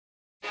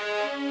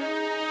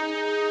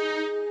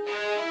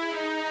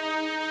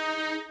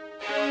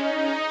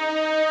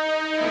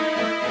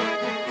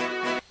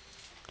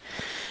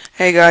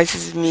Hey guys,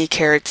 this is me,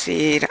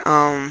 karrotseed.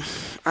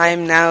 I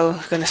am now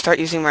going to start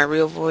using my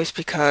real voice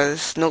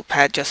because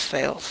Notepad just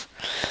fails.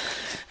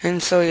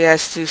 And so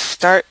yes, to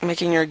start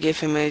making your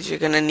GIF image, you're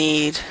going to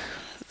need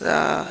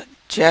the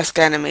jasc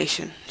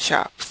animation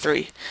shop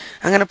 3.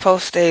 I'm going to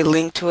post a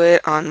link to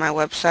it on my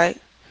website.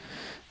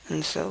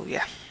 And so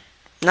yeah,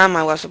 not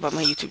my website but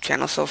my YouTube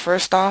channel. So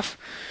first off,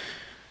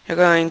 you're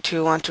going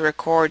to want to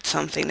record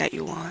something that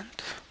you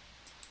want.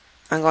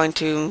 I'm going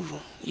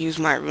to use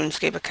my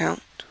RuneScape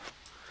account.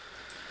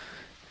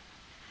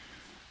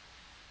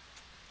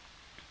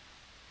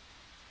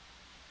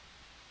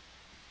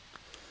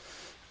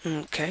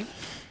 Okay.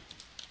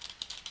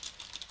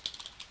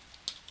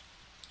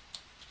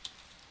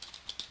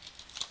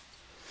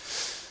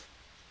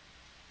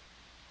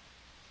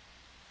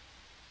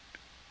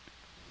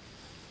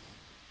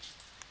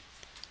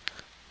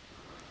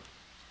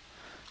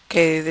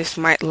 Okay, this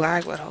might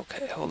lag, but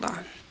okay, hold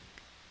on.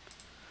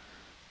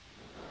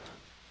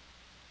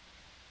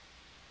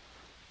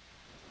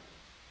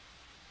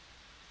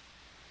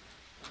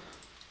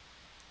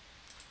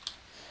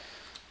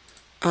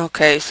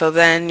 Okay, so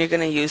then you're going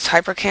to use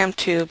HyperCam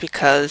 2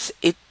 because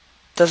it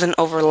doesn't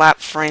overlap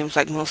frames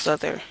like most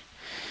other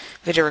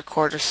video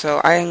recorders.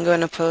 So I am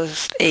going to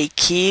post a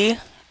key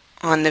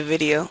on the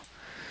video.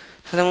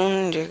 So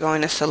then you're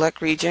going to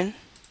select region,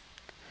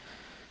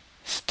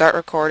 start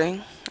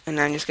recording, and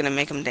I'm just going to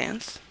make them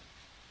dance.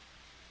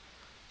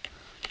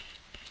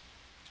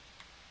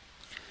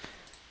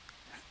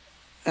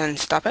 Then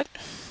stop it,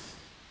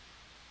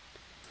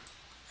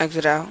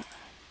 exit out,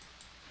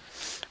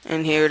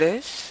 and here it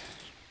is.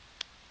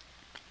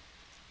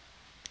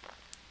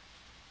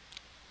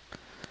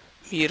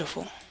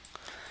 Beautiful.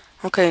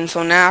 Okay, and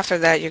so now after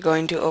that you're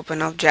going to open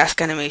up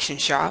Jasc Animation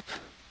Shop.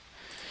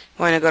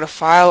 You're going to go to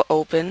File,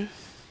 Open,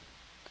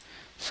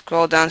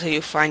 scroll down till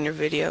you find your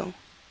video.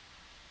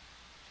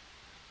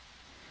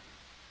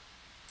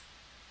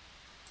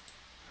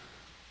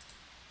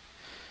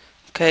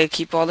 Okay,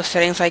 keep all the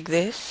settings like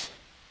this.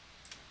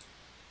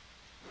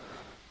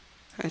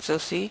 And so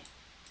see.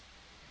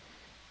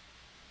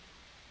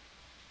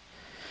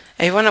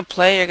 If you want to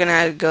play, you're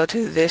going to go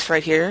to this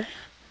right here.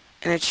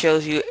 And it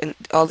shows you in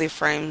all the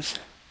frames.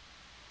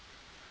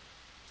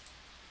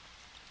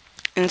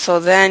 And so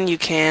then you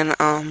can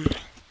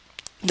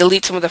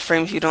delete some of the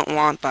frames you don't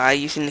want by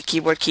using the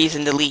keyboard keys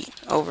and delete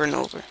over and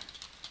over.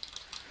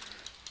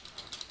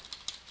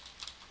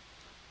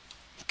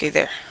 Okay,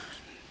 there.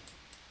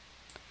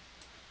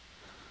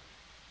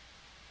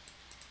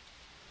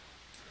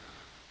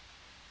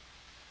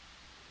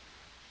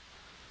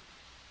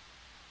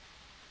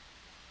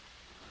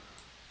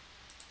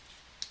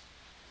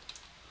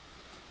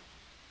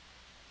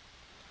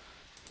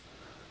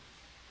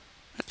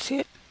 Let's see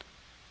it.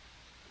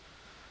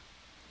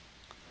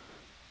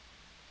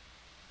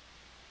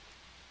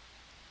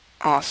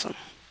 Awesome.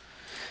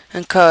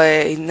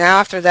 Okay, now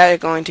after that you're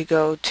going to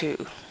go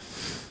to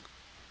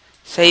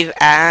Save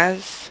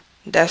As,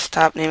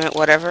 Desktop, name it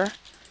whatever.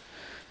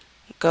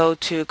 Go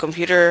to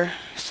Computer,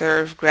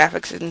 Serve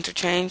Graphics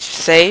Interchange,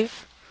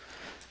 Save,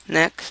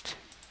 Next.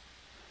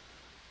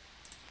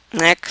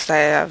 Next, I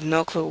have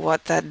no clue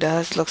what that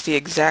does. Looks the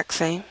exact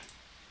same.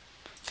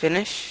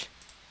 Finish.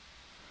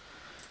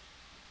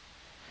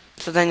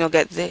 So then you'll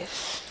get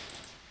this.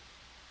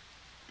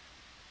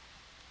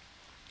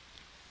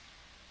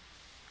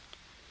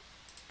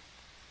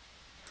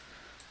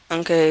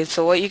 Okay,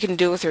 so what you can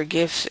do with your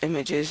GIFs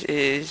images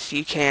is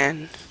you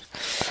can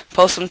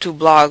post them to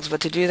blogs,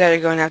 but to do that you're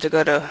going to have to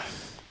go to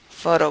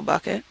Photo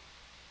Bucket.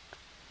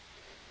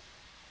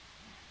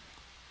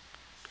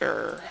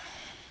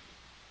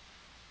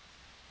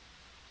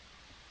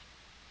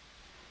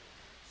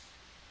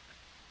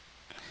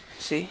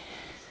 See?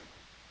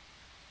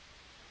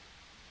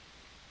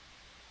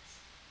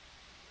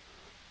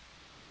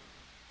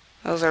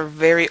 Those are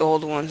very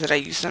old ones that I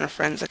used on a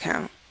friend's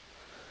account.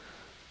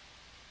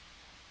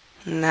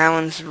 And that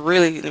one's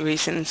really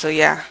recent, so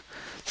yeah.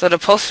 So to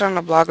post it on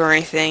a blog or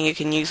anything, you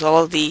can use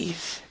all of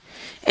these.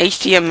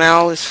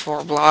 HTML is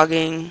for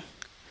blogging.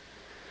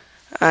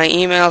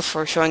 Email is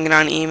for showing it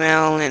on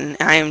email, and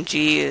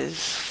IMG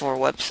is for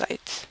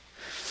websites.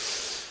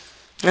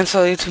 And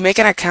so to make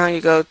an account,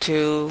 you go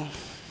to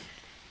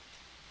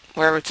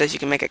wherever it says you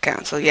can make an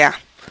account. So yeah.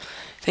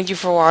 Thank you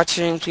for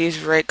watching.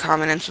 Please rate,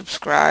 comment, and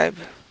subscribe.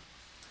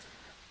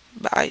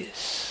 Bye.